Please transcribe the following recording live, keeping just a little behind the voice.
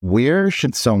where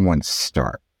should someone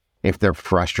start if they're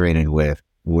frustrated with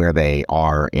where they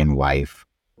are in life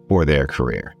or their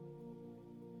career?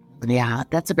 Yeah,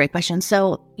 that's a great question.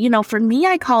 So, for me,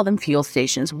 I call them fuel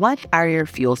stations. What are your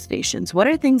fuel stations? What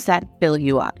are things that fill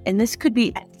you up? And this could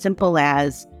be as simple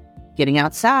as getting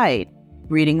outside,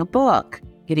 reading a book,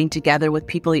 getting together with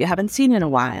people you haven't seen in a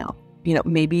while.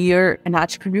 Maybe you're an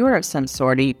entrepreneur of some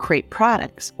sort, or you create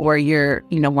products, or you're,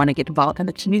 want to get involved in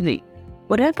the community.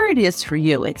 Whatever it is for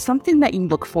you, it's something that you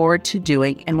look forward to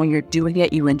doing. And when you're doing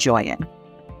it, you enjoy it.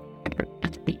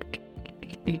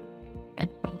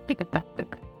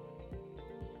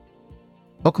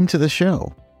 Welcome to the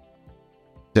show.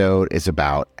 So it's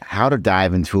about how to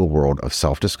dive into a world of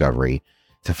self-discovery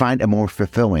to find a more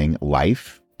fulfilling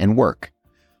life and work.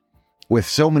 With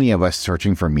so many of us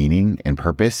searching for meaning and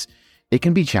purpose, it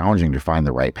can be challenging to find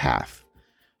the right path.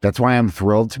 That's why I'm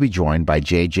thrilled to be joined by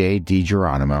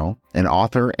DiGeronimo, an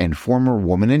author and former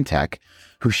woman in tech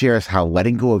who shares how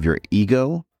letting go of your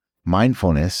ego,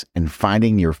 mindfulness, and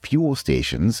finding your fuel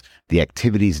stations, the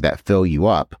activities that fill you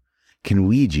up, can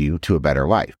lead you to a better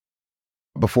life.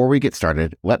 Before we get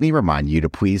started, let me remind you to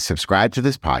please subscribe to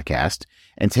this podcast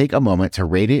and take a moment to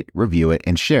rate it, review it,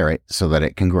 and share it so that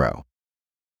it can grow.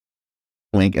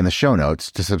 Link in the show notes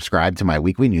to subscribe to my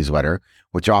weekly newsletter,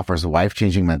 which offers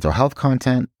life-changing mental health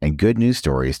content and good news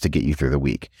stories to get you through the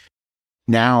week.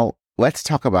 Now, let's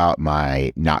talk about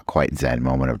my not quite Zen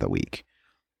moment of the week.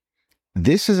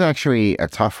 This is actually a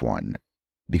tough one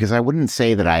because I wouldn't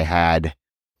say that I had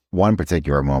one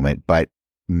particular moment, but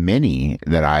many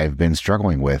that I've been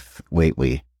struggling with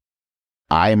lately.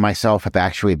 I myself have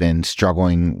actually been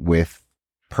struggling with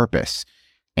purpose,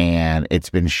 and it's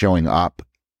been showing up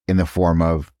in the form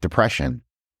of depression.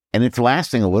 And it's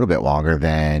lasting a little bit longer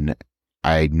than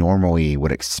I normally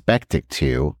would expect it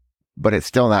to, but it's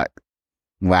still not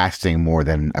lasting more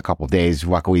than a couple of days,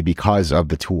 luckily, because of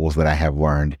the tools that I have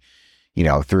learned,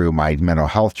 through my mental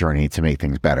health journey to make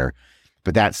things better.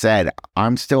 But that said,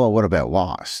 I'm still a little bit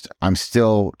lost. I'm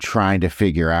still trying to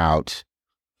figure out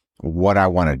what I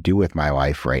want to do with my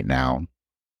life right now.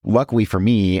 Luckily for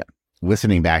me,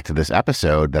 listening back to this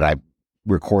episode that I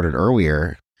recorded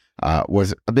earlier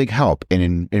was a big help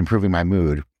in improving my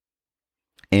mood.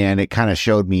 And it kind of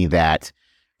showed me that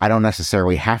I don't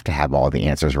necessarily have to have all the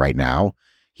answers right now.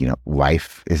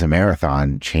 Life is a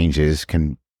marathon. Changes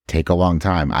can take a long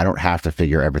time. I don't have to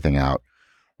figure everything out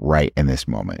right in this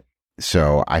moment.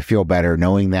 So I feel better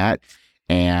knowing that,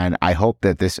 and I hope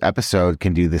that this episode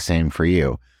can do the same for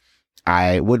you.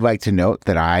 I would like to note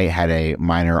that I had a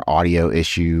minor audio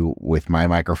issue with my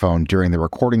microphone during the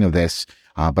recording of this,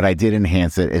 but I did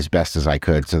enhance it as best as I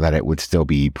could so that it would still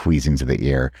be pleasing to the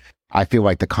ear. I feel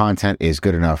like the content is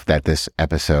good enough that this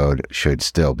episode should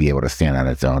still be able to stand on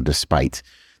its own despite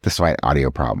the slight audio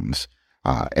problems.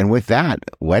 And with that,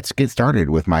 let's get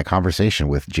started with my conversation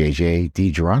with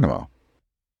DiGeronimo.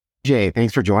 Jay,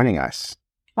 thanks for joining us.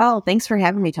 Well, thanks for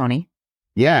having me, Tony.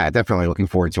 Yeah, definitely looking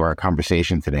forward to our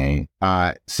conversation today.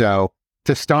 So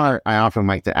to start, I often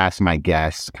like to ask my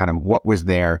guests kind of what was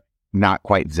their not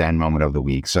quite Zen moment of the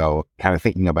week. So kind of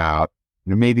thinking about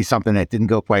maybe something that didn't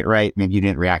go quite right. Maybe you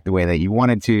didn't react the way that you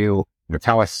wanted to.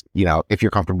 Tell us, if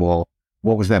you're comfortable,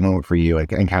 what was that moment for you and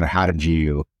kind of how did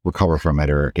you recover from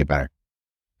it or get better?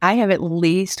 I have at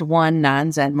least one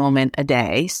non-Zen moment a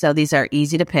day. So these are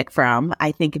easy to pick from.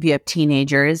 I think if you have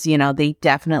teenagers, they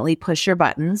definitely push your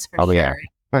buttons. Sure. Yeah.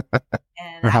 I'm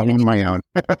having my own.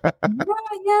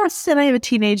 Yes. And I have a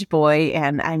teenage boy.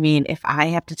 And I mean, if I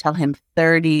have to tell him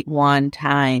 31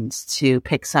 times to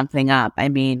pick something up,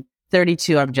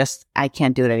 32, I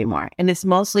can't do it anymore. And it's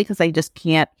mostly because I just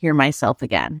can't hear myself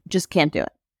again. Just can't do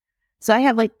it. So I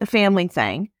have like the family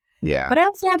thing. Yeah. But I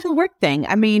also have the work thing.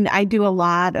 I do a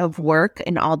lot of work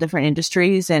in all different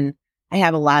industries, and I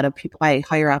have a lot of people I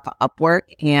hire up Upwork,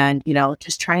 and,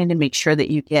 just trying to make sure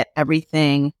that you get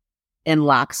everything in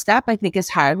lockstep, I think is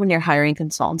hard when you're hiring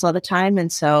consultants all the time.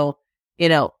 And so,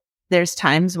 there's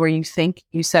times where you think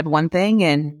you said one thing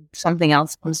and something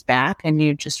else comes back, and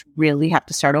you just really have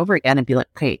to start over again and be like,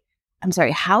 okay, I'm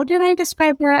sorry, how did I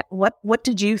describe that? What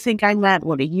did you think I meant?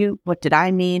 What did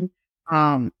I mean?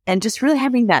 And just really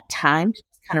having that time to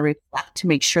kind of reflect to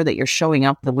make sure that you're showing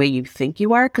up the way you think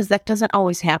you are, because that doesn't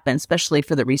always happen, especially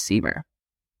for the receiver.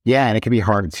 Yeah, and it can be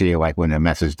hard to, like, when a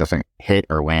message doesn't hit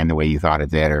or land the way you thought it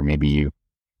did, or maybe you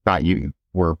thought you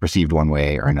were perceived one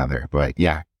way or another. But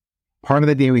yeah, part of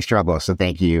the daily struggle. So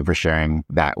thank you for sharing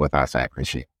that with us. I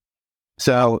appreciate it.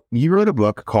 So you wrote a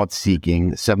book called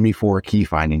Seeking 74 Key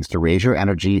Findings to Raise Your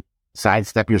Energy,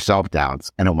 Sidestep Your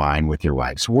Self-Doubts, and Align with Your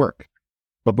Life's Work.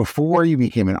 But before you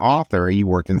became an author, you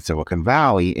worked in Silicon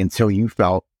Valley until you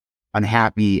felt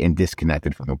unhappy and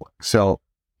disconnected from the work. So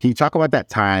can you talk about that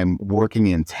time working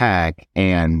in tech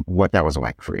and what that was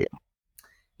like for you?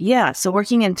 Yeah. So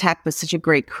working in tech was such a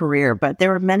great career, but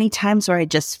there were many times where I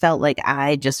just felt like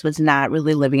I just was not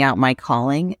really living out my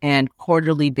calling, and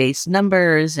quarterly based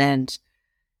numbers and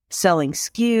selling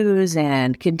SKUs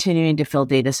and continuing to fill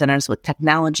data centers with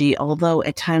technology. Although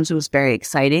at times it was very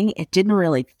exciting, it didn't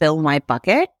really fill my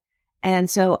bucket.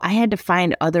 And so I had to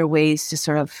find other ways to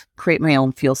sort of create my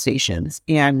own fuel stations.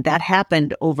 And that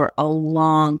happened over a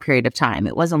long period of time.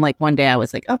 It wasn't like one day I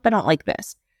was like, oh, I don't like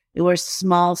this. It were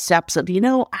small steps of,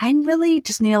 I really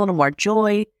just need a little more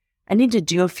joy. I need to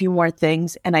do a few more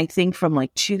things. And I think from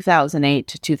like 2008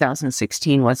 to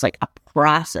 2016 was like a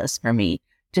process for me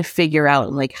to figure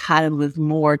out like how to move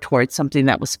more towards something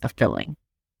that was fulfilling.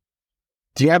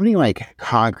 Do you have any like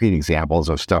concrete examples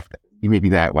of stuff that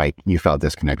you felt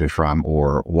disconnected from,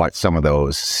 or what some of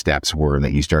those steps were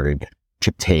that you started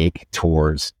to take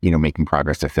towards, making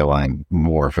progress to feeling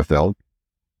more fulfilled?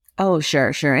 Oh,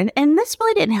 sure. And this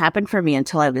really didn't happen for me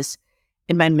until I was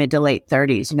in my mid to late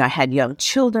 30s. I had young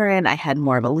children. I had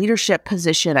more of a leadership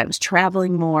position. I was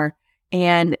traveling more.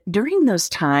 And during those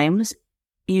times,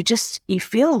 you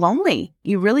feel lonely.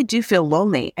 You really do feel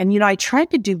lonely. And, I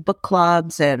tried to do book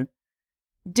clubs and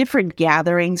different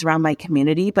gatherings around my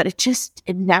community, but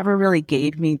it never really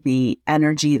gave me the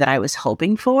energy that I was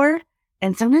hoping for.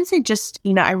 And sometimes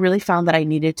I really found that I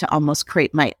needed to almost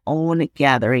create my own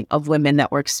gathering of women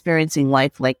that were experiencing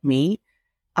life like me,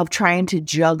 of trying to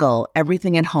juggle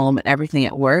everything at home and everything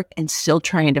at work and still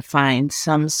trying to find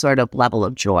some sort of level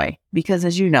of joy. Because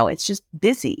as you know, it's just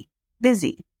busy.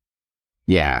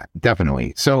 Yeah,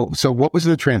 definitely. So what was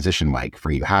the transition like for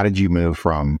you? How did you move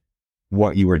from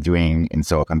what you were doing in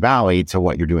Silicon Valley to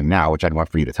what you're doing now, which I'd want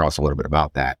for you to tell us a little bit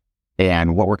about that.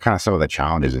 And what were kind of some of the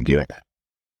challenges in doing that?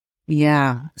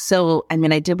 Yeah. So,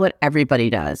 I did what everybody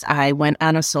does. I went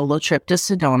on a solo trip to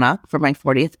Sedona for my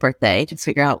 40th birthday to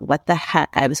figure out what the heck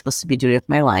I was supposed to be doing with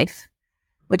my life,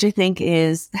 which I think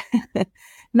is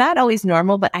not always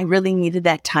normal, but I really needed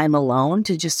that time alone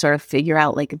to just sort of figure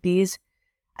out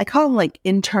I call them like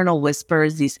internal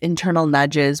whispers, these internal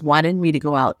nudges wanted me to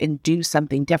go out and do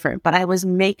something different. But I was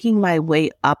making my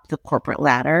way up the corporate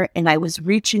ladder and I was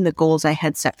reaching the goals I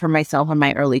had set for myself in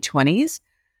my early 20s.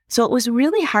 So it was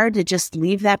really hard to just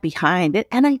leave that behind.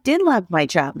 And I did love my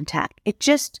job in tech.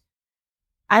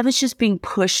 I was just being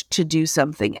pushed to do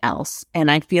something else.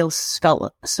 And I felt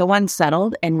so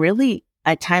unsettled and really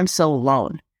at times so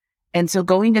alone. And so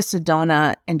going to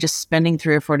Sedona and just spending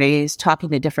 3 or 4 days talking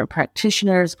to different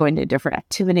practitioners, going to different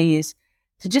activities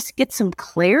to just get some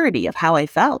clarity of how I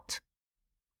felt.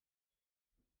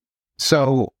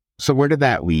 So where did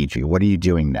that lead you? What are you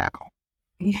doing now?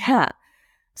 Yeah.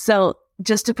 So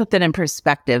just to put that in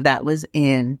perspective, that was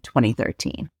in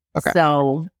 2013. Okay.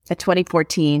 So at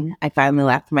 2014, I finally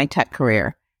left my tech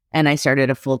career and I started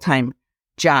a full-time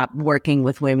job working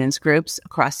with women's groups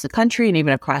across the country and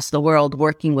even across the world,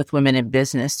 working with women in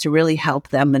business to really help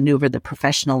them maneuver the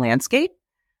professional landscape,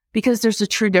 because there's a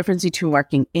true difference between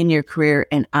working in your career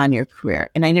and on your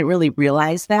career. And I didn't really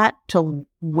realize that till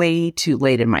way too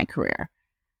late in my career.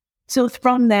 So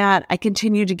from that, I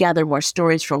continued to gather more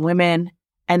stories from women.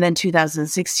 And then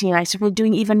 2016, I started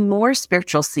doing even more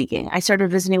spiritual seeking. I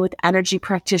started visiting with energy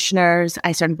practitioners.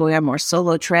 I started going on more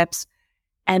solo trips.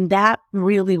 And that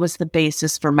really was the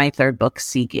basis for my third book,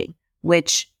 Seeking,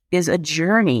 which is a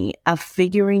journey of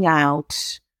figuring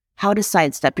out how to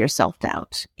sidestep your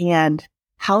self-doubt and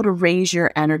how to raise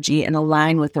your energy and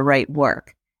align with the right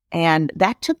work. And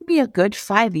that took me a good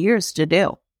 5 years to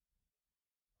do.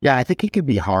 Yeah, I think it can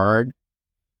be hard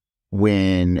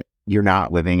when you're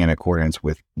not living in accordance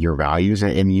with your values,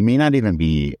 and you may not even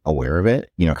be aware of it,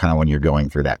 kind of when you're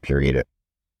going through that period of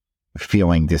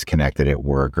feeling disconnected at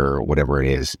work or whatever it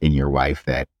is in your life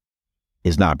that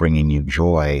is not bringing you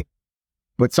joy.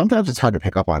 But sometimes it's hard to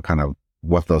pick up on kind of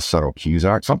what those subtle cues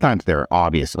are. Sometimes they're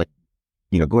obvious, like,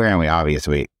 glaringly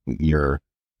obviously you're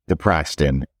depressed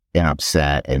and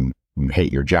upset and you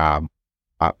hate your job.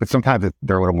 But sometimes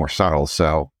they're a little more subtle.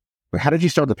 So how did you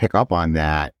start to pick up on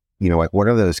that? What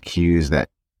are those cues that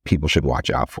people should watch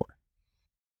out for?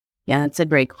 Yeah, that's a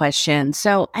great question.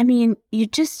 So,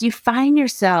 you find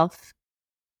yourself,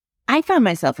 I found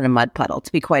myself in a mud puddle,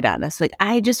 to be quite honest. Like,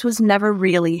 I just was never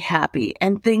really happy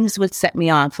and things would set me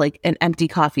off like an empty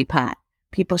coffee pot,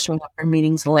 people showing up for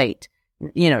meetings late,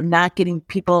 not getting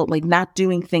people, like not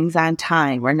doing things on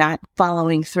time or not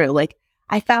following through. Like,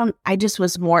 I found I just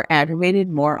was more aggravated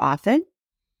more often.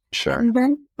 Sure. And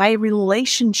then my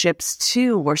relationships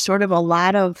too were sort of a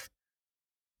lot of,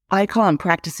 I call them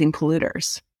practicing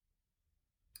polluters.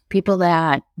 People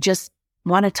that just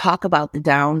want to talk about the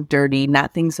down, dirty,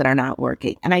 not things that are not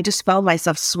working. And I just felt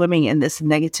myself swimming in this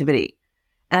negativity.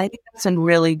 And I think that's a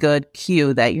really good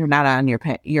cue that you're not on your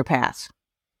path.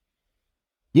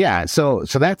 Yeah. So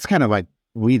that's kind of like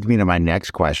leads me to my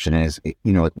next question is,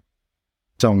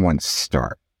 someone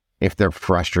start if they're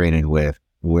frustrated with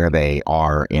where they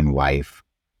are in life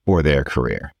or their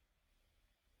career.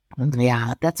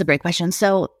 Yeah, that's a great question.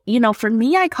 So, for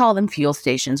me, I call them fuel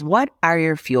stations. What are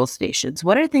your fuel stations?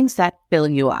 What are things that fill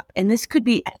you up? And this could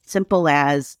be as simple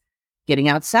as getting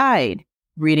outside,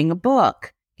 reading a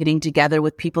book, getting together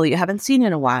with people you haven't seen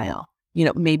in a while.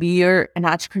 Maybe you're an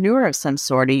entrepreneur of some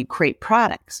sort, or you create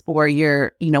products, or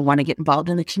you're, want to get involved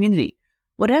in the community.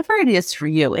 Whatever it is for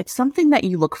you, it's something that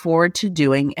you look forward to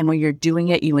doing. And when you're doing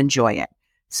it, you enjoy it.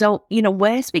 So,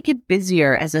 as we get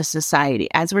busier as a society,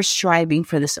 as we're striving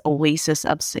for this oasis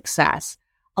of success,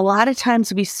 a lot of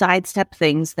times we sidestep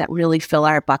things that really fill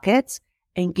our buckets,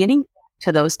 and getting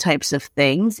to those types of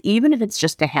things, even if it's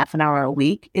just a half an hour a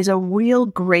week, is a real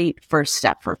great first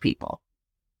step for people.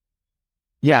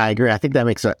 Yeah, I agree. I think that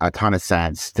makes a ton of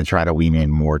sense to try to lean in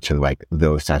more to like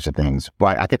those types of things.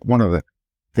 But I think one of the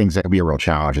things that can be a real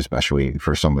challenge, especially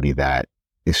for somebody that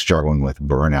is struggling with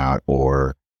burnout,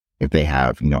 or if they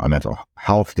have, a mental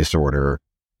health disorder,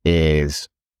 is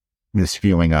this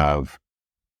feeling of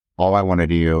all I want to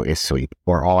do is sleep,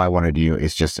 or all I want to do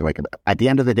is just like, at the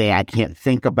end of the day, I can't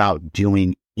think about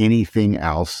doing anything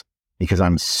else because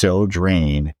I'm so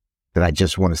drained that I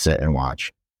just want to sit and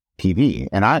watch TV.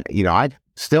 And I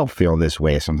still feel this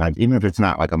way sometimes, even if it's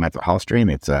not like a mental health strain,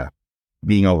 it's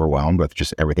being overwhelmed with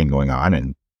just everything going on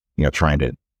and, trying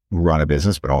to run a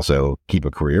business, but also keep a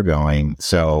career going.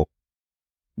 So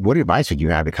what advice would you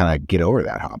have to kind of get over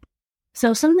that hump?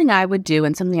 So something I would do,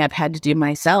 and something I've had to do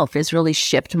myself, is really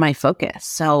shift my focus.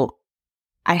 So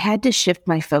I had to shift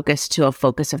my focus to a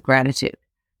focus of gratitude.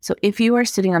 So if you are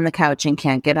sitting on the couch and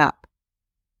can't get up,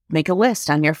 make a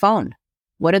list on your phone.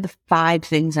 What are the 5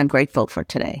 things I'm grateful for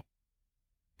today?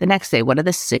 The next day, what are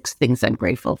the 6 things I'm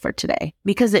grateful for today?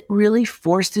 Because it really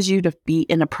forces you to be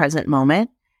in a present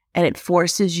moment, and it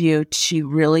forces you to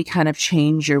really kind of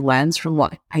change your lens from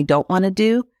what I don't want to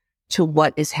do to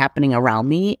what is happening around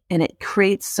me. And it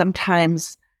creates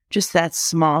sometimes just that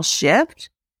small shift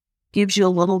gives you a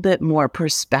little bit more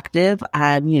perspective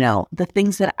on, the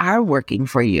things that are working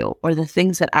for you, or the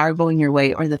things that are going your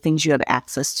way, or the things you have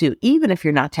access to, even if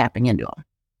you're not tapping into them.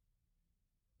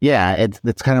 Yeah,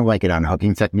 it's kind of like an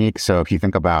unhooking technique. So if you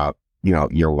think about,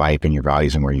 your life and your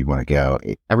values and where you want to go,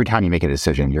 every time you make a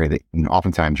decision,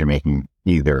 oftentimes you're making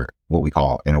either what we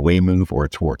call an away move or a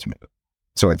towards move.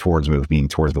 So a towards move being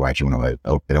towards the life you want to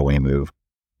live, an away move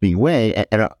being away.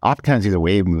 And oftentimes these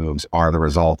away moves are the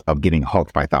result of getting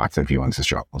hooked by thoughts and feelings of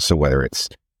struggle. So whether it's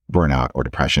burnout or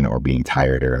depression or being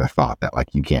tired, or the thought that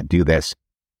like you can't do this,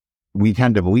 we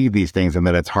tend to believe these things, and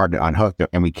that it's hard to unhook,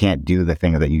 and we can't do the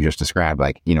thing that you just described,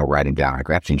 like, writing down a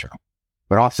gratitude journal.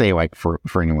 But I'll say, like, for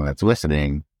anyone that's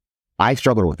listening, I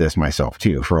struggled with this myself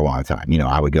too for a long time.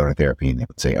 I would go to therapy and they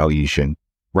would say, oh, you should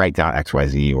write down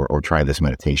XYZ, or try this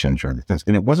meditation.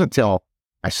 And it wasn't until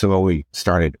I slowly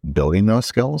started building those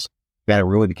skills that it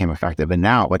really became effective. And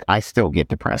now, like, I still get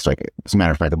depressed. Like, as a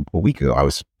matter of fact, a week ago, I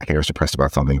was depressed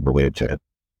about something related to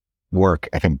work,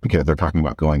 I think, because they're talking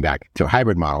about going back to a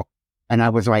hybrid model. And I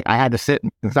was like, I had to sit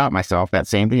without myself that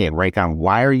same day and write down,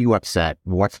 why are you upset?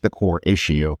 What's the core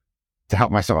issue, to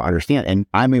help myself understand. And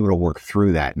I'm able to work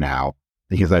through that now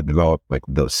because I've developed like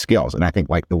those skills. And I think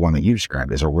like the one that you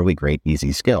described is a really great,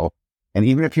 easy skill. And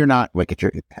even if you're not like,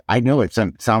 I know it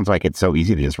sounds like it's so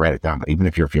easy to just write it down, but even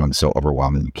if you're feeling so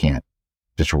overwhelmed and you can't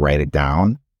just write it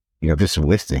down, just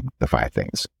listing the 5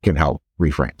 things can help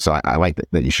reframe. So I like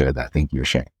that you shared that. Thank you,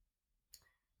 Shay.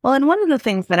 Well, and one of the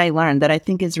things that I learned that I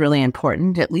think is really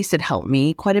important, at least it helped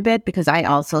me quite a bit because I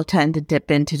also tend to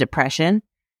dip into depression,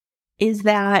 is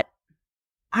that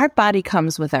our body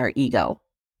comes with our ego.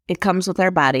 It comes with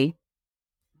our body.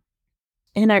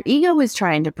 And our ego is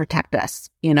trying to protect us,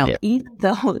 even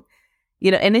though,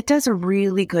 and it does a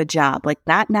really good job. Like,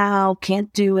 not now,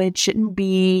 can't do it, shouldn't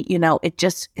be, it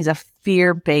just is a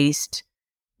fear-based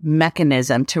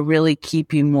mechanism to really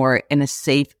keep you more in a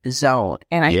safe zone.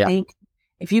 And I think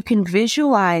if you can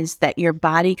visualize that your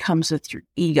body comes with your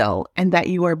ego, and that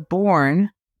you are born,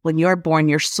 when you're born,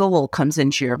 your soul comes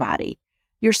into your body.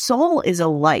 Your soul is a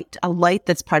light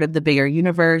that's part of the bigger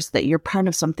universe, that you're part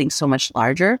of something so much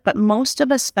larger. But most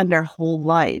of us spend our whole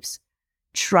lives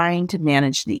trying to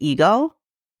manage the ego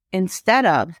instead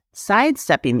of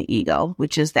sidestepping the ego,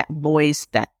 which is that voice,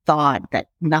 that thought that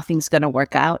nothing's going to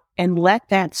work out, and let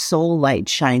that soul light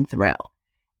shine through.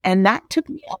 And that took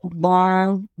me a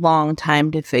long, long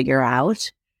time to figure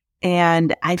out.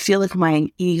 And I feel like my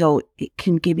ego, it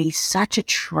can give me such a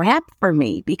trap for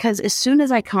me, because as soon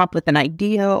as I come up with an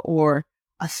idea or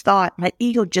a thought, my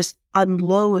ego just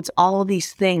unloads all of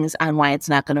these things on why it's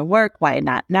not going to work, why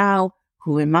not now,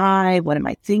 who am I, what am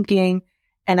I thinking?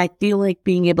 And I feel like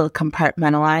being able to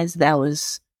compartmentalize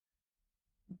those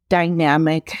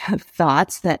dynamic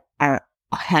thoughts that are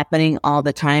happening all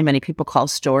the time, many people call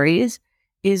stories,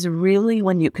 is really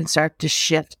when you can start to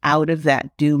shift out of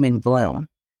that doom and gloom.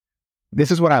 This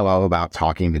is what I love about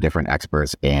talking to different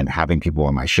experts and having people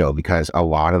on my show, because a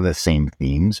lot of the same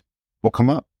themes will come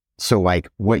up. So like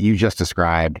what you just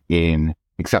described in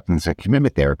acceptance and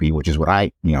commitment therapy, which is what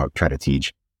I, try to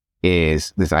teach,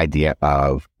 is this idea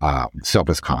of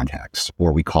selfless context,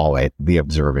 or we call it the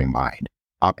observing mind.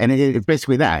 And it's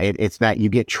basically that. It's that you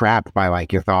get trapped by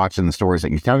like your thoughts and the stories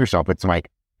that you tell yourself. It's like,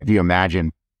 if you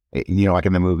imagine, like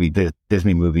in the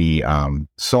Disney movie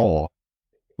Soul,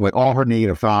 like all her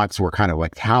negative thoughts were kind of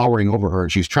like towering over her.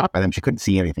 She was trapped by them. She couldn't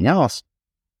see anything else.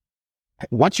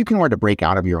 Once you can learn to break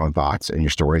out of your own thoughts and your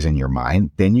stories in your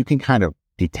mind, then you can kind of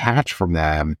detach from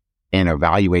them and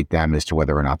evaluate them as to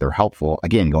whether or not they're helpful.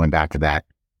 Again, going back to that,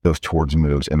 those towards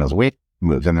moves and those away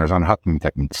moves, and there's unhooking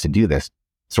techniques to do this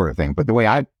sort of thing. But the way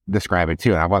I describe it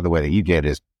too, and I love the way that you did,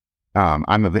 is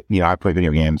I played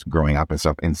video games growing up and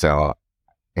stuff. And so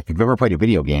if you've ever played a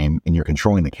video game and you're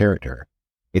controlling the character,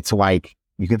 it's like,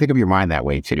 you can think of your mind that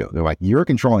way too. They're like, you're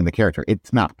controlling the character.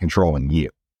 It's not controlling you.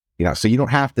 So you don't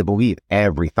have to believe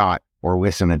every thought or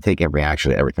listen and take every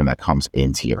action to everything that comes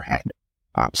into your head.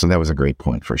 So that was a great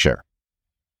point for sure.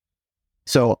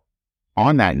 So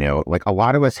on that note, like a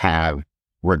lot of us have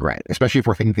regret, especially if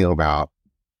we're thinking about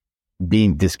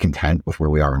being discontent with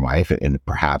where we are in life, and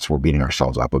perhaps we're beating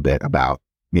ourselves up a bit about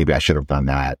maybe I should have done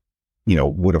that,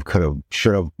 would have, could have,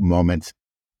 should have moments.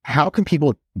 How can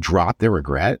people drop their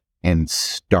regret and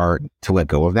start to let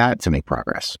go of that to make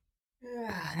progress?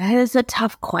 That is a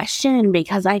tough question,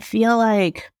 because I feel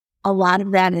like a lot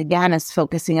of that, again, is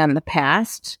focusing on the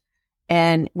past.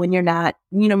 And when you're not,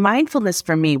 mindfulness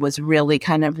for me was really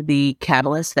kind of the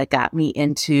catalyst that got me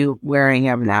into where I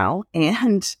am now.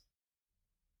 And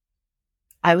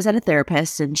I was at a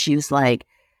therapist, and she's like,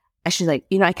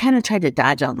 I kind of tried to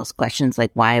dodge all those questions,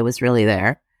 like why I was really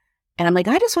there. And I'm like,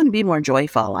 I just want to be more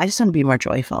joyful.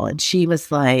 And she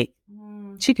was like,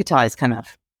 she could tell I was kind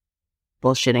of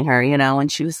bullshitting her,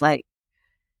 and she was like,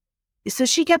 so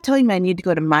she kept telling me I need to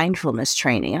go to mindfulness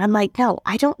training. And I'm like, no,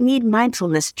 I don't need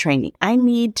mindfulness training. I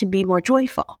need to be more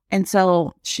joyful. And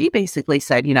so she basically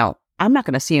said, I'm not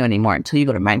going to see you anymore until you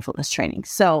go to mindfulness training.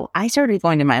 So I started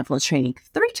going to mindfulness training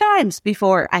 3 times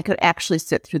before I could actually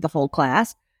sit through the whole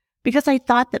class, because I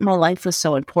thought that my life was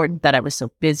so important, that I was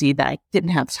so busy that I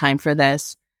didn't have time for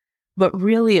this. But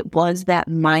really, it was that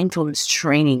mindfulness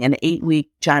training, an 8-week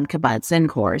John Kabat-Zinn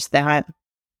course, that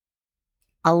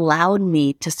allowed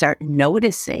me to start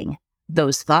noticing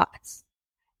those thoughts.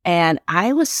 And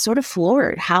I was sort of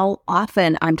floored how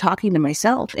often I'm talking to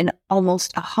myself, and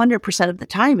almost 100% of the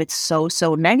time, it's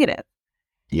so negative.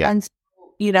 Yeah. And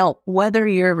whether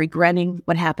you're regretting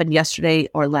what happened yesterday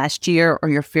or last year, or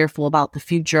you're fearful about the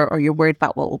future, or you're worried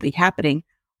about what will be happening,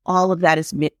 all of that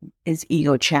is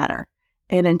ego chatter.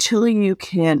 And until you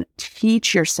can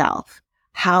teach yourself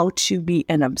how to be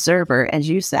an observer, as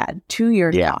you said, to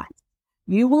your thoughts,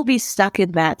 you will be stuck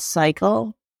in that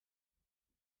cycle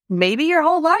maybe your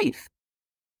whole life.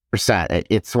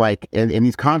 It's like, and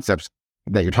these concepts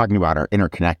that you're talking about are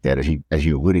interconnected, as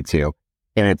you alluded to.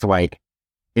 And it's like,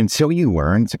 until you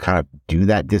learn to kind of do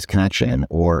that disconnection,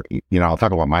 or, I'll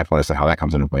talk about mindfulness and how that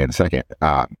comes into play in a second,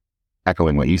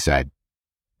 echoing what you said.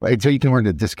 But until you can learn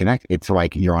to disconnect, it's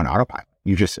like you're on autopilot.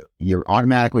 You're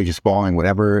automatically just following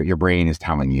whatever your brain is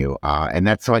telling you. And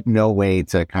that's like no way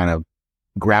to kind of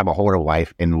grab a hold of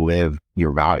life and live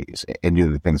your values and do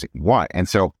the things that you want. And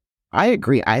so I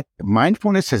agree.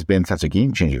 Mindfulness has been such a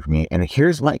game changer for me. And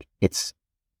here's like, it's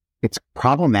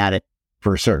problematic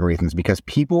for certain reasons, because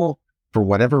people, for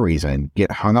whatever reason,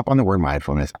 get hung up on the word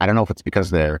mindfulness. I don't know if it's because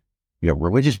they're,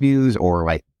 religious views, or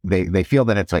like they feel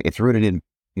that it's like, it's rooted in,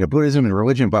 Buddhism and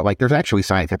religion, but like there's actually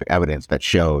scientific evidence that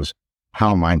shows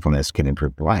how mindfulness can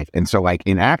improve your life. And so like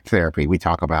in ACT therapy, we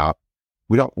talk about,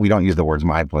 we don't use the words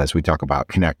mindfulness. We talk about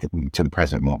connecting to the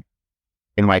present moment.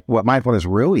 And like what mindfulness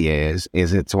really is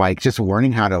it's like just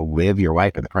learning how to live your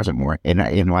life in the present moment.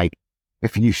 And like,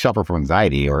 if you suffer from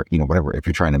anxiety or, whatever, if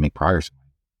you're trying to make progress,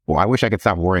 well, I wish I could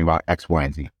stop worrying about X, Y,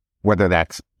 and Z, whether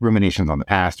that's ruminations on the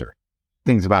past or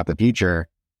things about the future.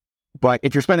 But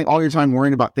if you're spending all your time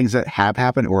worrying about things that have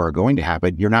happened or are going to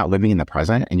happen, you're not living in the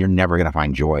present, and you're never going to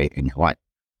find joy in your life.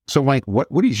 So like, what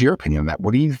is your opinion on that?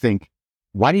 What do you think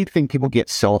why do you think people get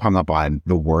so hung up on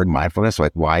the word mindfulness?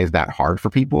 Like, why is that hard for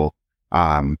people?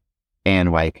 And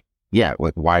like, yeah,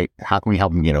 like why, how can we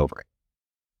help them get over it?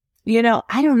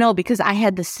 I don't know, because I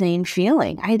had the same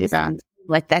feeling. I just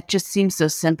like, that just seems so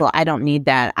simple. I don't need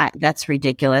that. That's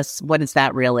ridiculous. What is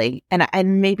that really?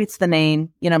 And maybe it's the name,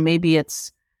 maybe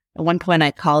it's, at one point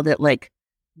I called it like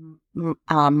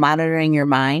monitoring your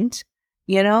mind,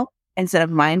 instead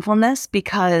of mindfulness,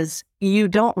 because you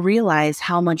don't realize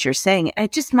how much you're saying.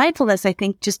 And just mindfulness, I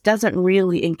think, just doesn't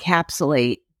really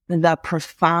encapsulate the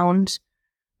profound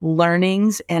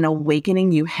learnings and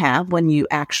awakening you have when you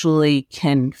actually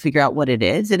can figure out what it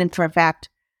is. And in fact,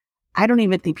 I don't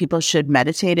even think people should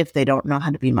meditate if they don't know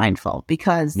how to be mindful,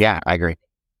 because yeah, I agree.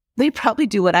 They probably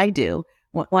do what I do.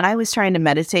 When I was trying to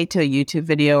meditate to a YouTube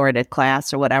video or at a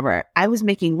class or whatever, I was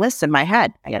making lists in my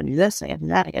head. I got to do this. I got to do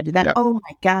that. I got to do that. Yep. Oh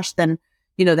my gosh. Then,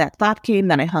 that thought came.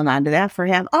 Then I hung on to that for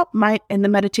him. And the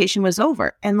meditation was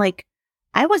over. And like,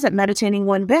 I wasn't meditating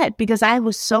one bit because I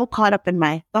was so caught up in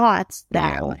my thoughts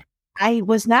that I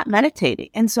was not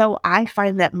meditating. And so I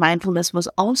find that mindfulness was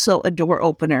also a door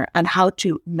opener on how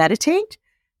to meditate,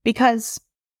 because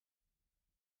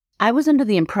I was under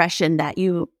the impression that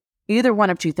either one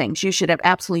of two things. You should have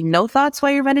absolutely no thoughts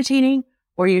while you're meditating,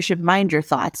 or you should mind your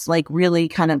thoughts, like really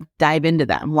kind of dive into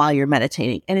them while you're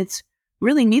meditating. And it's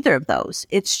really neither of those.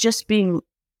 It's just being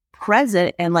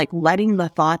present and like letting the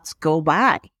thoughts go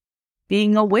by,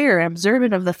 being aware and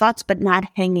observant of the thoughts, but not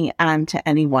hanging on to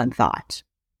any one thought.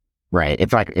 Right.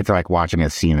 It's like watching a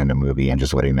scene in a movie and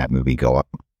just letting that movie go up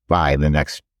by. The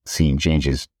next scene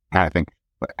changes, kind of thing.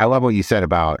 But I love what you said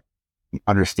about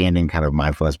understanding kind of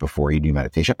mindfulness before you do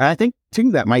meditation. And I think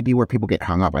too, that might be where people get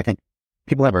hung up. I think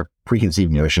people have a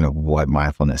preconceived notion of what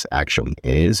mindfulness actually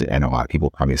is. And a lot of people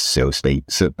probably associate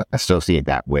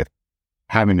that with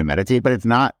having to meditate, but it's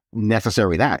not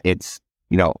necessarily that. It's,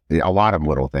 a lot of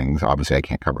little things. Obviously I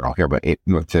can't cover it all here, but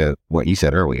to what you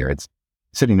said earlier, it's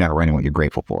sitting down and writing what you're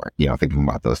grateful for, thinking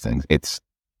about those things. It's,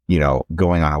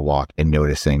 going on a walk and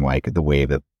noticing like the way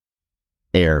the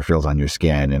air feels on your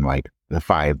skin and like the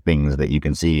 5 things that you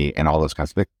can see and all those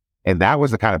kinds of things. And that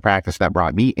was the kind of practice that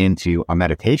brought me into a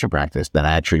meditation practice that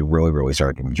I actually really, really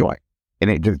started to enjoy. And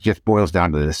it just boils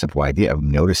down to the simple idea of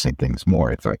noticing things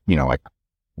more. It's like, like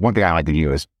one thing I like to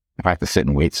do is if I have to sit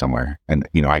and wait somewhere, and,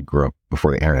 I grew up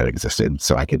before the internet existed,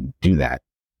 so I could do that.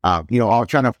 I'll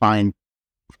try to find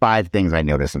 5 things I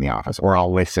notice in the office, or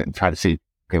I'll listen and try to see,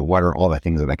 okay, what are all the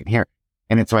things that I can hear?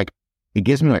 And it's like, it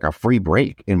gives me like a free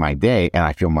break in my day, and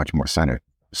I feel much more centered.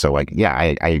 So like, yeah,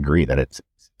 I agree that it's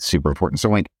super important. So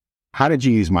like, how did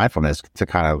you use mindfulness to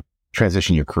kind of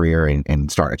transition your career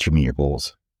and start achieving your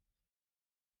goals?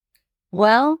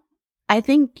 Well, I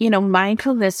think,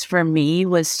 mindfulness for me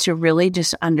was to really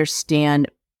just understand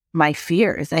my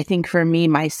fears. I think for me,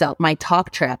 my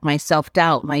talk trap, my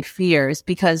self-doubt, my fears,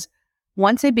 because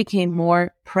once I became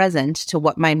more present to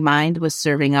what my mind was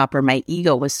serving up or my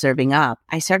ego was serving up,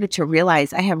 I started to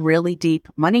realize I have really deep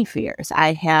money fears.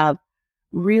 I have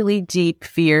really deep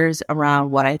fears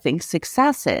around what I think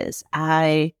success is.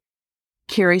 I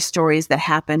carry stories that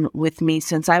happened with me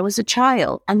since I was a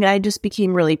child. I mean, I just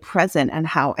became really present on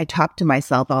how I talk to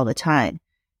myself all the time.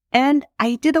 And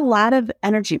I did a lot of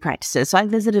energy practices. So I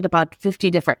visited about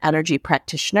 50 different energy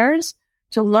practitioners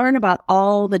to learn about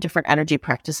all the different energy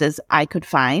practices I could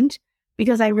find,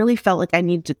 because I really felt like I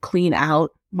needed to clean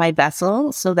out my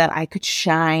vessel so that I could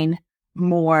shine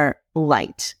more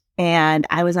light. And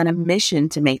I was on a mission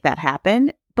to make that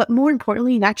happen. But more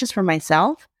importantly, not just for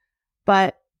myself,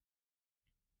 but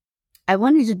I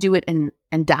wanted to do it and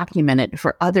document it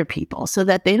for other people so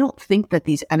that they don't think that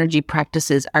these energy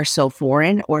practices are so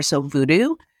foreign or so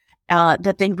voodoo,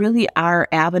 that they really are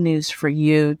avenues for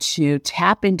you to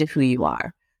tap into who you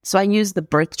are. So I use the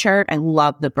birth chart. I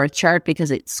love the birth chart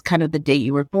because it's kind of the date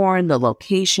you were born, the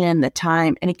location, the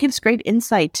time, and it gives great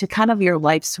insight to kind of your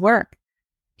life's work.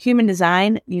 Human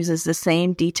design uses the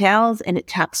same details, and it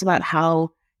talks about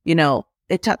how,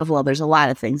 there's a lot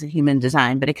of things in human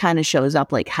design, but it kind of shows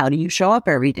up like, how do you show up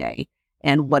every day?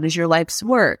 And what is your life's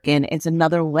work? And it's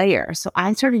another layer. So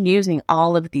I started using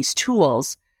all of these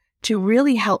tools to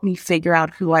really help me figure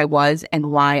out who I was and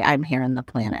why I'm here on the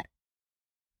planet.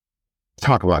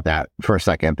 Talk about that for a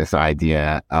second, this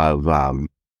idea of,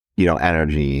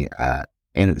 energy.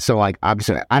 And so like,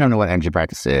 obviously, I don't know what energy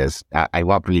practice is. I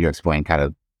love for you to explain kind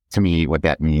of to me what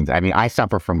that means. I mean, I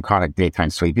suffer from chronic daytime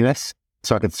sleepiness,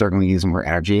 so I could certainly use more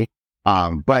energy.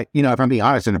 But if I'm being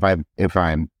honest, and if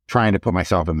I'm trying to put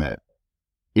myself in the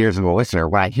ears of a listener,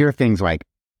 when I hear things like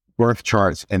birth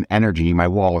charts and energy, my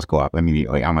walls go up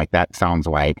immediately. I'm like, that sounds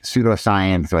like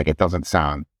pseudoscience. Like, it doesn't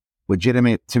sound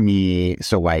legitimate to me.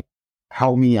 So like,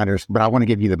 help me understand, but I want to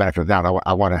give you the benefit of the doubt.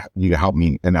 I want you to help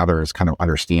me and others kind of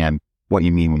understand what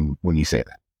you mean when you say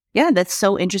that. Yeah, that's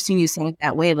so interesting you say it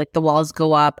that way. Like the walls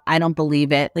go up. I don't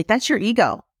believe it. Like that's your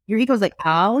ego. Your ego is like,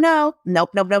 oh no,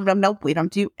 nope. We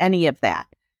don't do any of that.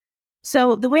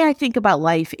 So the way I think about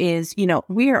life is,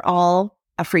 we are all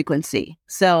a frequency.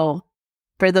 So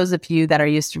for those of you that are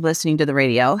used to listening to the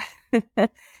radio,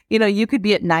 you could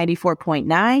be at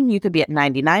 94.9, you could be at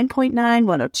 99.9,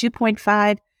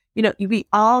 102.5. We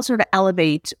all sort of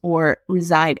elevate or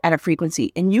reside at a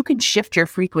frequency, and you can shift your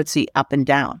frequency up and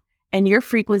down. And your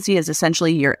frequency is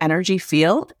essentially your energy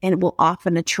field, and it will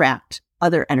often attract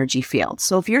other energy fields.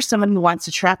 So if you're someone who wants to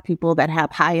attract people that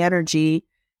have high energy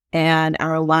and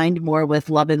are aligned more with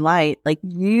love and light, like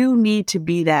you need to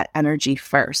be that energy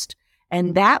first.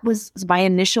 And that was my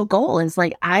initial goal, is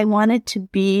like, I wanted to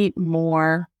be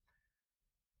more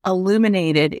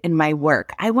illuminated in my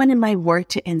work. I wanted my work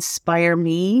to inspire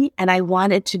me, and I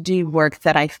wanted to do work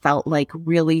that I felt like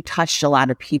really touched a lot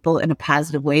of people in a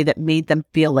positive way that made them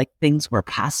feel like things were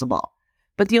possible.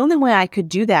 But the only way I could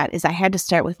do that is I had to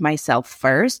start with myself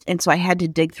first. And so I had to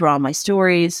dig through all my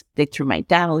stories, dig through my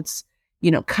doubts,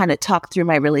 kind of talk through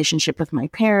my relationship with my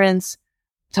parents,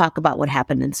 talk about what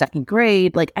happened in second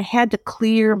grade. Like I had to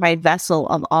clear my vessel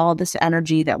of all this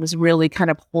energy that was really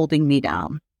kind of holding me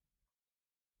down.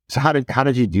 So how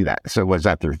did you do that? So was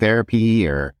that through therapy,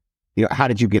 or how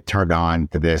did you get turned on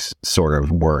to this sort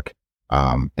of work?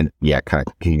 Can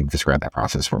you describe that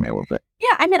process for me a little bit?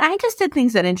 Yeah, I just did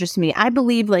things that interest me. I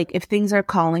believe like if things are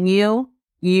calling you,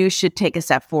 you should take a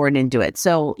step forward and do it.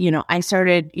 So, I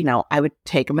started, I would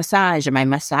take a massage, and my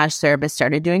massage therapist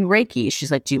started doing Reiki.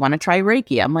 She's like, do you want to try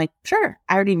Reiki? I'm like, sure.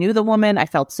 I already knew the woman. I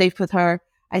felt safe with her.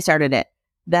 I started it.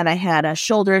 Then I had a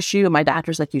shoulder issue, and my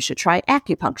doctor's like, you should try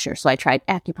acupuncture. So I tried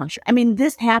acupuncture.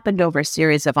 This happened over a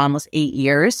series of almost 8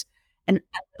 years. And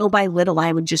little by little,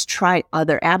 I would just try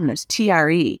other avenues,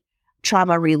 TRE,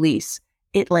 trauma release.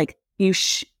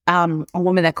 A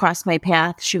woman that crossed my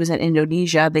path, she was in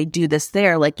Indonesia. They do this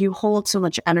there. Like you hold so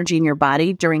much energy in your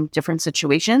body during different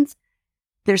situations.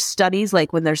 There's studies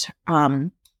like when there's,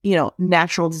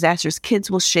 natural disasters,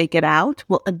 kids will shake it out.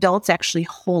 Well, adults actually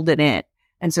hold it in.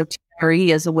 And so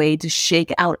TRE is a way to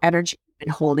shake out energy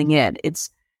and holding it.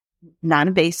 It's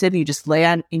non-invasive. You just lay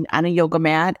on a yoga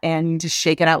mat and you just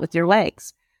shake it out with your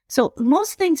legs. So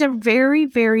most things are very,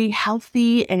 very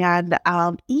healthy and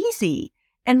easy.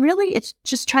 And really, it's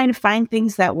just trying to find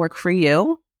things that work for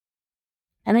you.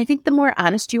 And I think the more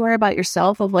honest you are about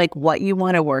yourself of like what you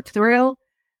want to work through,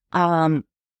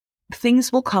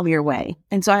 things will come your way.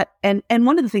 And so, and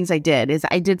one of the things I did is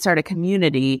I did start a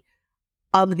community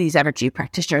of these energy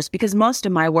practitioners, because most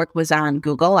of my work was on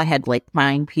Google. I had like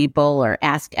find people or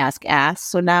ask.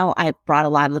 So now I brought a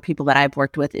lot of the people that I've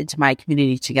worked with into my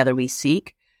community Together We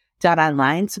Seek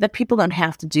 .online, so that people don't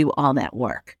have to do all that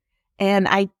work. And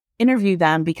I interview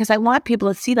them because I want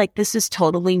people to see like this is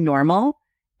totally normal,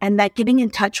 and that getting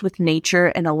in touch with nature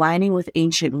and aligning with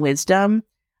ancient wisdom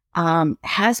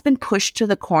has been pushed to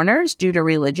the corners due to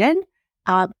religion.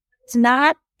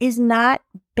 Is not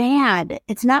bad.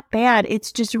 It's not bad.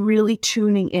 It's just really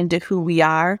tuning into who we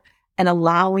are and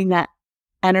allowing that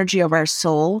energy of our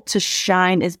soul to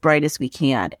shine as bright as we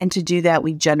can. And to do that,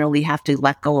 we generally have to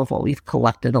let go of what we've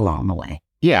collected along the way.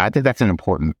 Yeah, I think that's an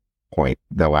important point.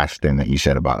 The last thing that you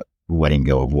said about letting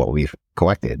go of what we've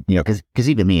collected, because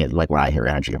even me, like when I hear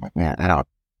energy, I'm like, man,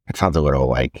 it sounds a little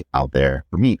like out there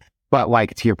for me. But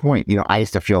like to your point, I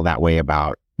used to feel that way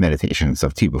about meditation and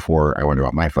stuff too before I learned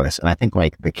about mindfulness. And I think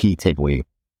like the key takeaway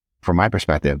from my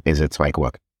perspective is it's like,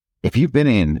 look, if you've been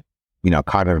in,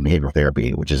 cognitive behavioral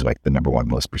therapy, which is like the number one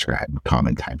most prescribed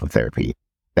common type of therapy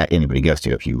that anybody goes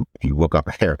to, if you look up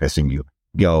a therapist and you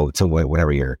go to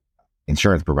whatever your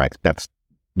insurance provides, that's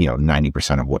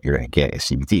 90% of what you're going to get is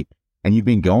CBT. And you've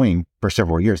been going for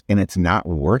several years and it's not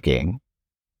working,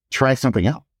 try something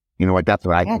else. That's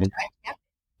what I did.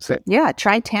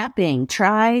 Try tapping,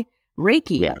 try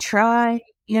Reiki, try,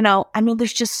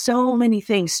 there's just so many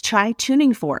things. Try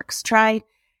tuning forks,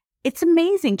 it's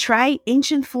amazing. Try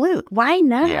ancient flute. Why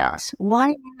not? Yeah.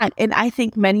 Why not? And I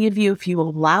think many of you, if you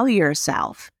allow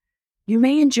yourself, you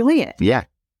may enjoy it. Yeah,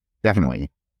 definitely.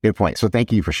 Good point. So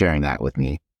thank you for sharing that with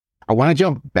me. I want to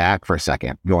jump back for a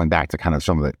second, going back to kind of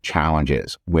some of the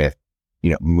challenges with,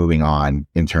 moving on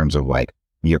in terms of like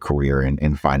your career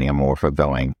and finding a more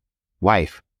fulfilling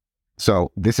life.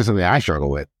 So this is something I struggle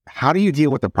with. How do you deal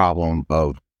with the problem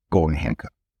of golden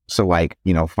handcuffs? So like,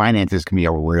 finances can be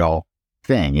a real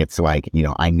thing. It's like,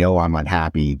 I know I'm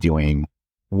unhappy doing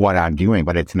what I'm doing,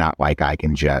 but it's not like I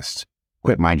can just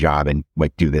quit my job and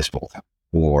like do this full time.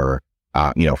 Or,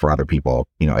 for other people,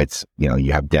 it's,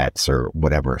 you have debts or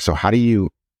whatever. So how do you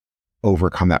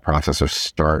overcome that process or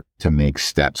start to make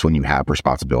steps when you have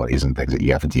responsibilities and things that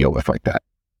you have to deal with like that?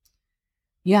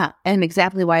 Yeah. And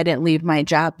exactly why I didn't leave my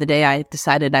job the day I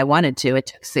decided I wanted to. It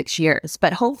took 6 years.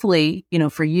 But hopefully,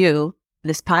 for you,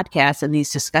 this podcast and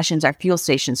these discussions are fuel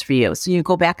stations for you. So you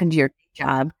go back into your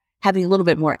job having a little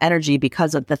bit more energy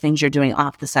because of the things you're doing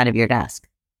off the side of your desk.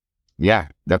 Yeah,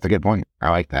 that's a good point. I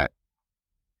like that.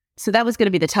 So that was going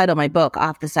to be the title of my book,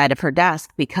 Off the Side of Her Desk,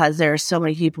 because there are so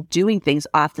many people doing things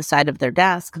off the side of their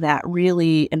desk that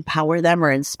really empower them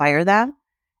or inspire them.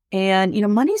 And,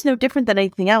 money is no different than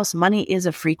anything else. Money is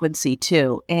a frequency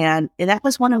too. And that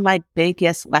was one of my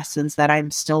biggest lessons that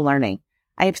I'm still learning.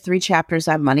 I have 3 chapters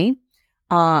on money.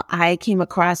 I came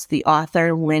across the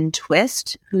author, Lynn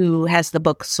Twist, who has the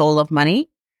book Soul of Money.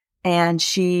 And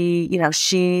she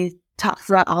talks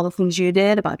about all the things you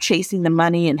did about chasing the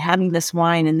money and having this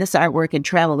wine and this artwork and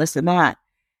travel, this and that.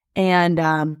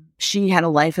 And she had a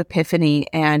life epiphany,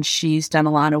 and she's done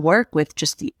a lot of work with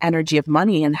just the energy of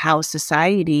money and how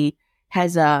society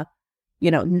has a,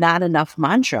 not enough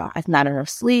mantra. Not enough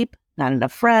sleep, not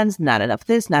enough friends, not enough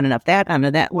this, not enough that, none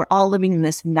of that. We're all living in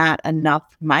this not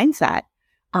enough mindset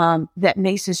that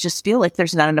makes us just feel like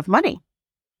there's not enough money.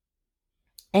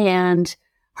 And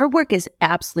her work is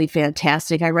absolutely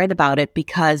fantastic. I write about it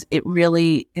because it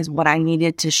really is what I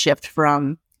needed to shift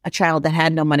from a child that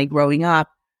had no money growing up,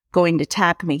 going to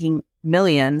tech, making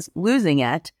millions, losing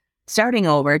it, starting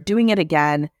over, doing it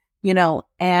again,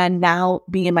 and now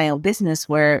being in my own business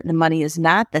where the money is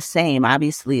not the same,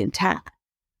 obviously, in tech.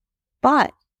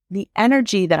 But the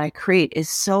energy that I create is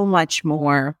so much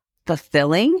more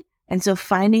fulfilling. And so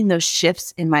finding those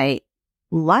shifts in my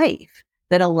life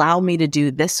that allow me to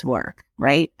do this work,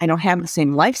 right? I don't have the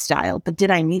same lifestyle, but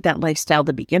did I need that lifestyle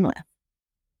to begin with?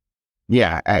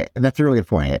 Yeah, that's a really good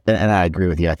point. And I agree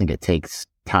with you. I think it takes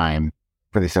time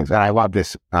for these things. And I love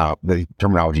this, the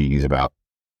terminology you use about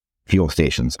fuel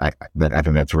stations. I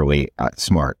think that's really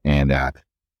smart and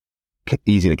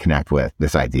easy to connect with,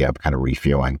 this idea of kind of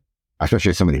refueling, especially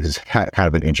as somebody who's kind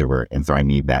of an introvert. And so I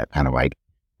need that kind of like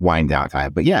wind down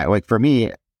time. But yeah, like for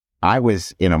me, I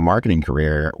was in a marketing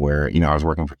career where, I was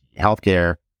working for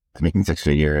healthcare, making 6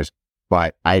 figures,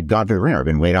 but I had gone through the ringer. I've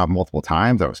been laid off multiple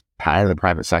times. I was tired of the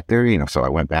private sector, so I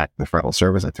went back to the federal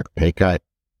service. I took a pay cut,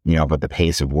 but the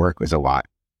pace of work was a lot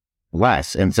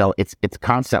less. And so it's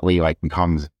constantly like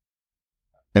becomes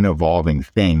an evolving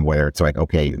thing where it's like,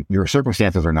 okay, your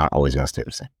circumstances are not always going to stay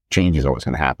the same. Change is always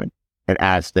going to happen. And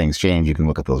as things change, you can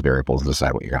look at those variables and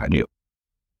decide what you're going to do.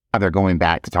 They're going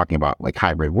back to talking about like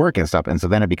hybrid work and stuff. And so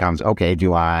then it becomes, okay,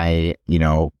 do I,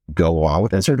 go along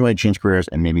with it? And certainly change careers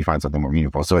and maybe find something more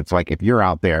meaningful. So it's like, if you're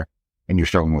out there and you're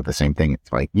struggling with the same thing, it's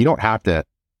like, you don't have to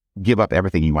give up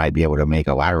everything. You might be able to make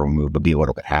a lateral move, but be a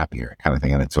little bit happier kind of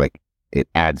thing. And it's like, it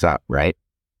adds up, right?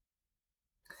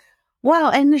 Well,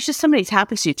 and there's just so many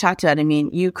topics you talked about. I mean,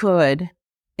 you could,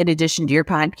 in addition to your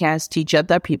podcast, teach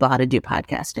other people how to do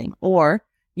podcasting, or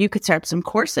you could start some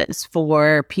courses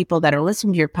for people that are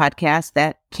listening to your podcast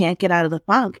that can't get out of the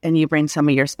funk, and you bring some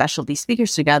of your specialty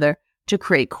speakers together to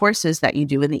create courses that you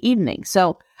do in the evening.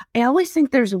 So I always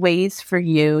think there's ways for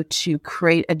you to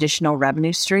create additional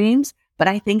revenue streams, but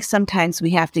I think sometimes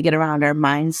we have to get around our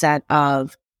mindset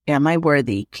of, am I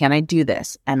worthy? Can I do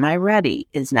this? Am I ready?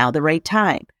 Is now the right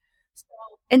time?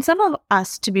 And some of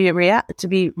us, to be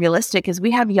realistic, is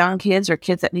we have young kids or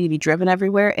kids that need to be driven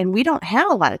everywhere, and we don't have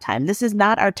a lot of time. This is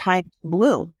not our time to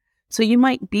bloom. So you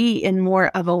might be in more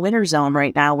of a winter zone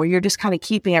right now where you're just kind of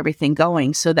keeping everything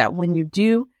going so that when you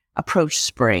do approach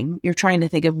spring, you're trying to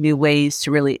think of new ways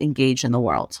to really engage in the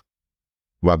world.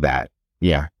 Love that.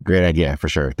 Yeah, great idea for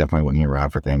sure. Definitely looking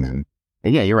around for things. And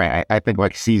yeah, you're right. I think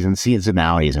like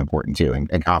seasonality is important too,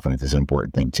 and confidence is an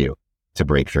important thing too to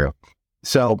break through.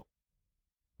 So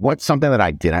what's something that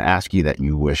I didn't ask you that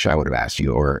you wish I would have asked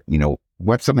you? Or,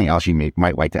 what's something else you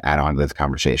might like to add on to this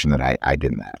conversation that I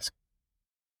didn't ask?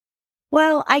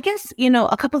 Well, I guess,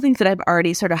 a couple of things that I've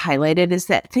already sort of highlighted is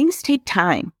that things take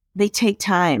time. They take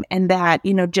time. And that,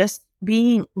 just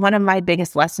being one of my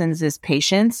biggest lessons is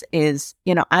patience is,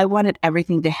 I wanted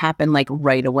everything to happen like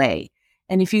right away.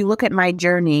 And if you look at my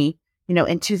journey,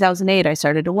 in 2008, I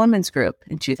started a women's group.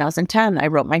 In 2010, I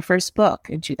wrote my first book.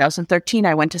 In 2013,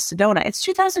 I went to Sedona. It's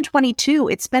 2022.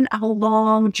 It's been a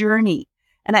long journey.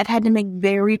 And I've had to make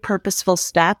very purposeful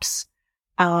steps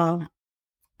on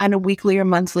a weekly or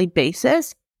monthly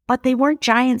basis, but they weren't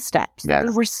giant steps. Yes. They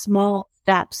were small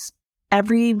steps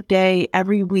every day,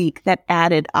 every week that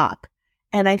added up.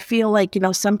 And I feel like,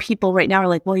 some people right now are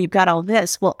like, well, you've got all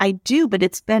this. Well, I do, but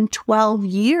it's been 12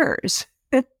 years.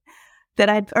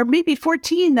 or maybe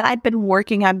 14, that I've been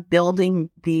working on building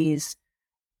these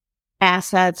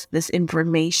assets, this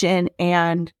information,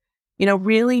 and,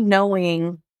 really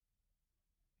knowing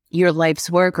your life's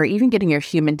work or even getting your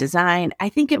human design. I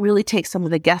think it really takes some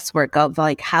of the guesswork of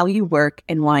like how you work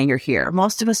and why you're here.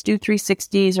 Most of us do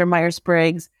 360s or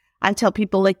Myers-Briggs. I tell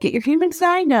people, like, get your human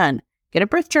design done, get a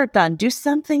birth chart done, do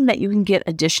something that you can get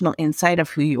additional insight of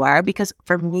who you are. Because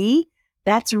for me,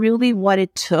 that's really what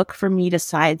it took for me to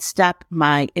sidestep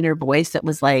my inner voice that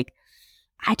was like,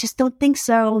 I just don't think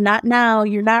so. Not now.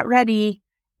 You're not ready.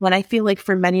 When I feel like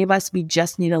for many of us, we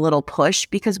just need a little push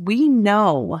because we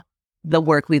know the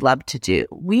work we love to do.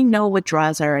 We know what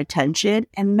draws our attention,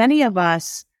 and many of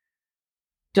us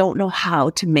don't know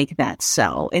how to make that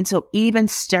so. And so even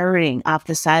staring off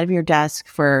the side of your desk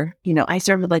for, I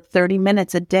started with like 30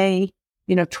 minutes a day,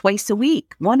 twice a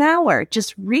week, 1 hour,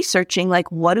 just researching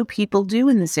like, what do people do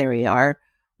in this area? Or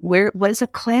what is a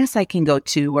class I can go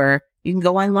to? Or you can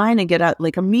go online and get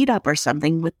like a meetup or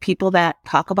something with people that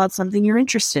talk about something you're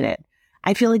interested in.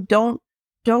 I feel like don't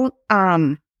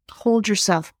hold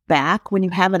yourself back when you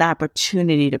have an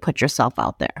opportunity to put yourself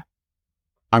out there.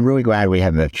 I'm really glad we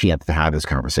had the chance to have this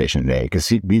conversation today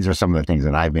because these are some of the things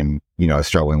that I've been,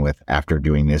 struggling with after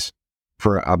doing this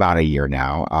for about a year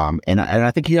now. And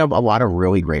I think you have a lot of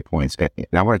really great points. And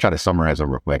I want to try to summarize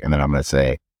them real quick, and then I'm going to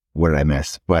say, what did I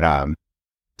miss? But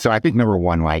so I think number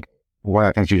one, like one of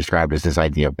the things you described is this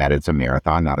idea that it's a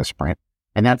marathon, not a sprint.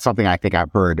 And that's something I think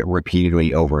I've heard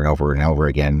repeatedly over and over and over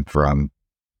again from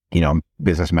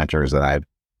business mentors that I've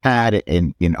had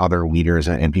in other leaders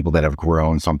and people that have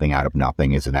grown something out of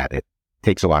nothing, is that it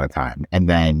takes a lot of time. And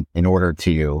then in order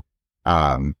to,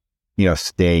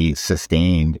 stay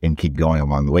sustained and keep going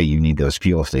along the way, you need those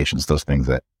fuel stations, those things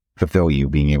that fulfill you,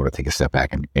 being able to take a step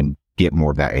back and get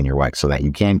more of that in your life so that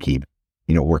you can keep,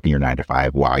 working your 9 to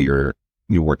 5 while you're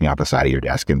working off the side of your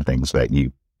desk and things that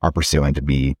you are pursuing to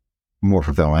be more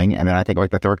fulfilling. And then I think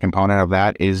like the third component of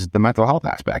that is the mental health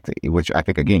aspect, which I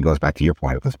think again goes back to your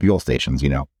point with fuel stations.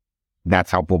 That's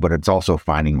helpful, but it's also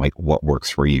finding like what works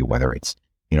for you, whether it's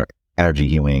energy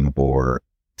healing or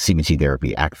CBT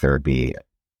therapy, ACT therapy,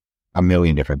 a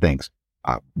million different things.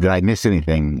 Did I miss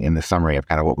anything in the summary of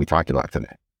kind of what we talked about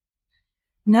today?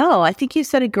 No, I think you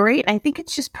said it great. I think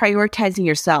it's just prioritizing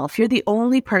yourself. You're the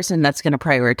only person that's going to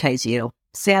prioritize you.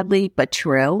 Sadly, but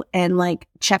true. And like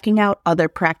checking out other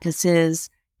practices,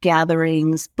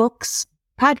 gatherings, books,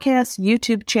 podcasts,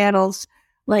 YouTube channels,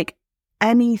 like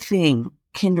anything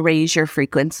can raise your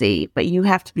frequency, but you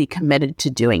have to be committed to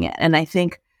doing it. And I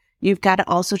think you've got to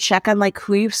also check on like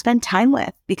who you've spent time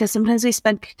with, because sometimes we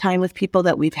spend time with people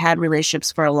that we've had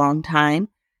relationships for a long time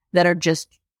that are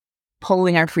just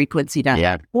pulling our frequency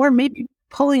down, or maybe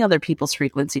pulling other people's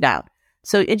frequency down.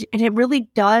 So it really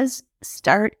does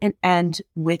start and end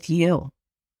with you.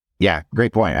 Yeah,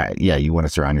 great point. You want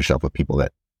to surround yourself with people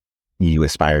that you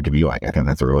aspire to be like. I think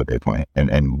that's a really great point.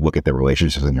 And look at the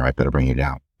relationships in your life that are bringing you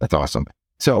down. That's awesome.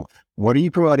 So what are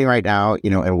you promoting right now?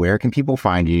 And where can people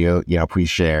find you? Please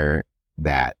share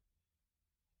that.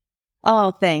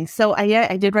 Oh, thanks. So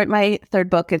I did write my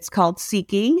third book. It's called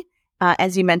Seeking,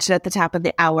 as you mentioned at the top of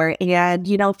the hour. And,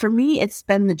 for me, it's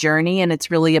been the journey, and it's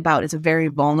a very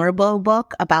vulnerable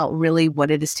book about really what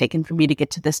it has taken for me to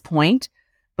get to this point.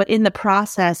 But in the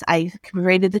process, I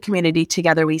created the community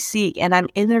Together We Seek, and I'm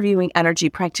interviewing energy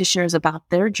practitioners about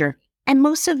their journey. And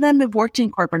most of them have worked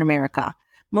in corporate America.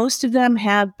 Most of them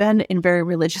have been in very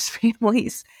religious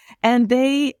families, and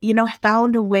they,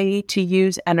 found a way to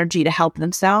use energy to help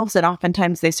themselves. And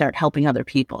oftentimes they start helping other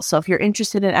people. So if you're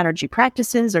interested in energy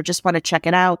practices or just want to check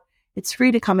it out, it's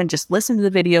free to come and just listen to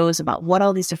the videos about what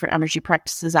all these different energy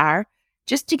practices are,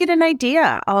 just to get an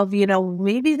idea of,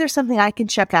 maybe there's something I can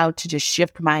check out to just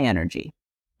shift my energy.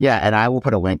 Yeah. And I will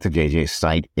put a link to JJ's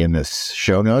site in the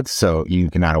show notes. So you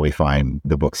can not only find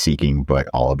the book Seeking, but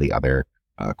all of the other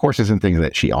courses and things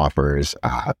that she offers.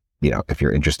 If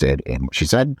you're interested in what she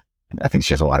said, I think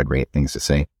she has a lot of great things to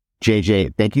say.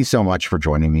 JJ, thank you so much for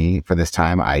joining me for this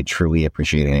time. I truly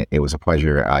appreciate it. It was a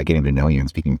pleasure getting to know you and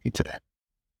speaking with you today.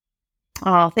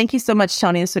 Oh, thank you so much,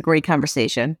 Tony. This was a great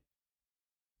conversation.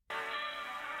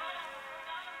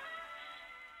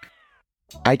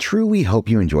 I truly hope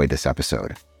you enjoyed this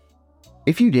episode.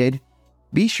 If you did,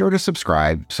 be sure to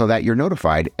subscribe so that you're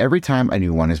notified every time a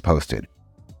new one is posted.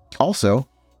 Also,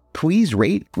 please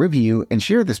rate, review, and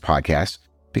share this podcast,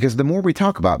 because the more we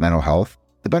talk about mental health,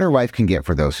 the better life can get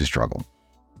for those who struggle.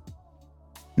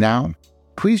 Now,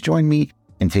 please join me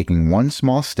in taking one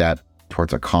small step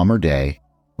towards a calmer day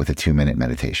with a 2-minute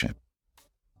meditation.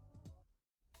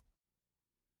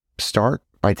 Start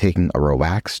by taking a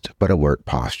relaxed but alert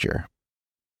posture.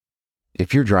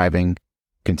 If you're driving,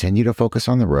 continue to focus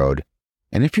on the road.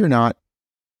 And if you're not,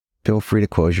 feel free to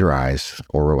close your eyes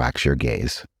or relax your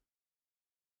gaze.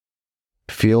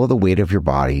 Feel the weight of your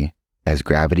body as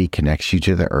gravity connects you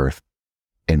to the earth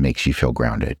and makes you feel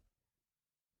grounded.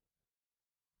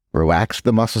 Relax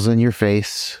the muscles in your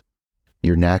face,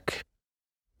 your neck,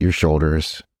 your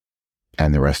shoulders,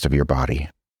 and the rest of your body.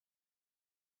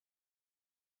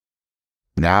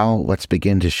 Now let's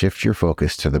begin to shift your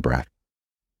focus to the breath.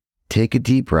 Take a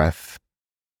deep breath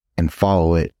and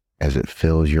follow it as it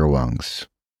fills your lungs.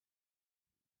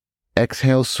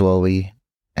 Exhale slowly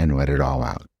and let it all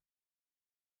out.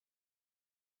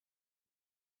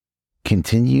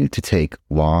 Continue to take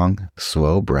long,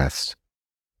 slow breaths,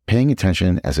 paying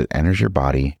attention as it enters your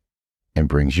body and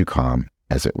brings you calm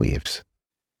as it leaves.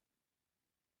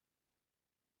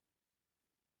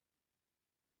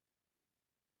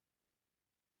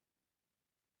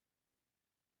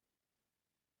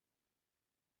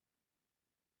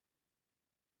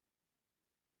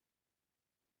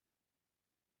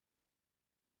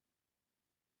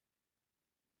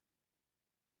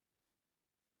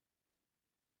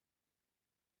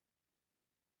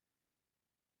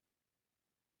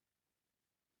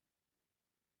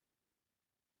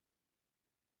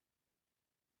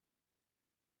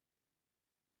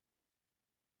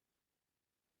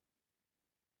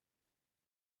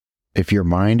 If your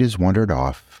mind is wandered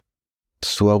off,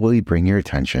 slowly bring your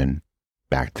attention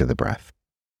back to the breath.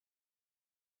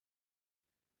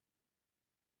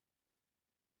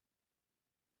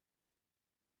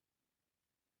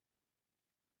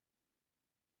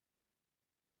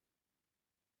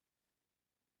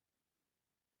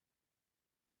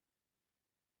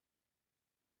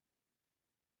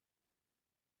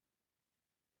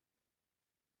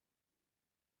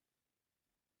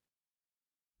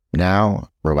 Now,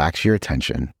 relax your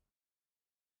attention.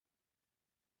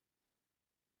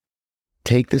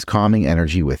 Take this calming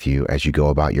energy with you as you go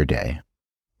about your day.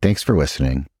 Thanks for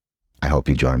listening. I hope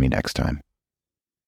you join me next time.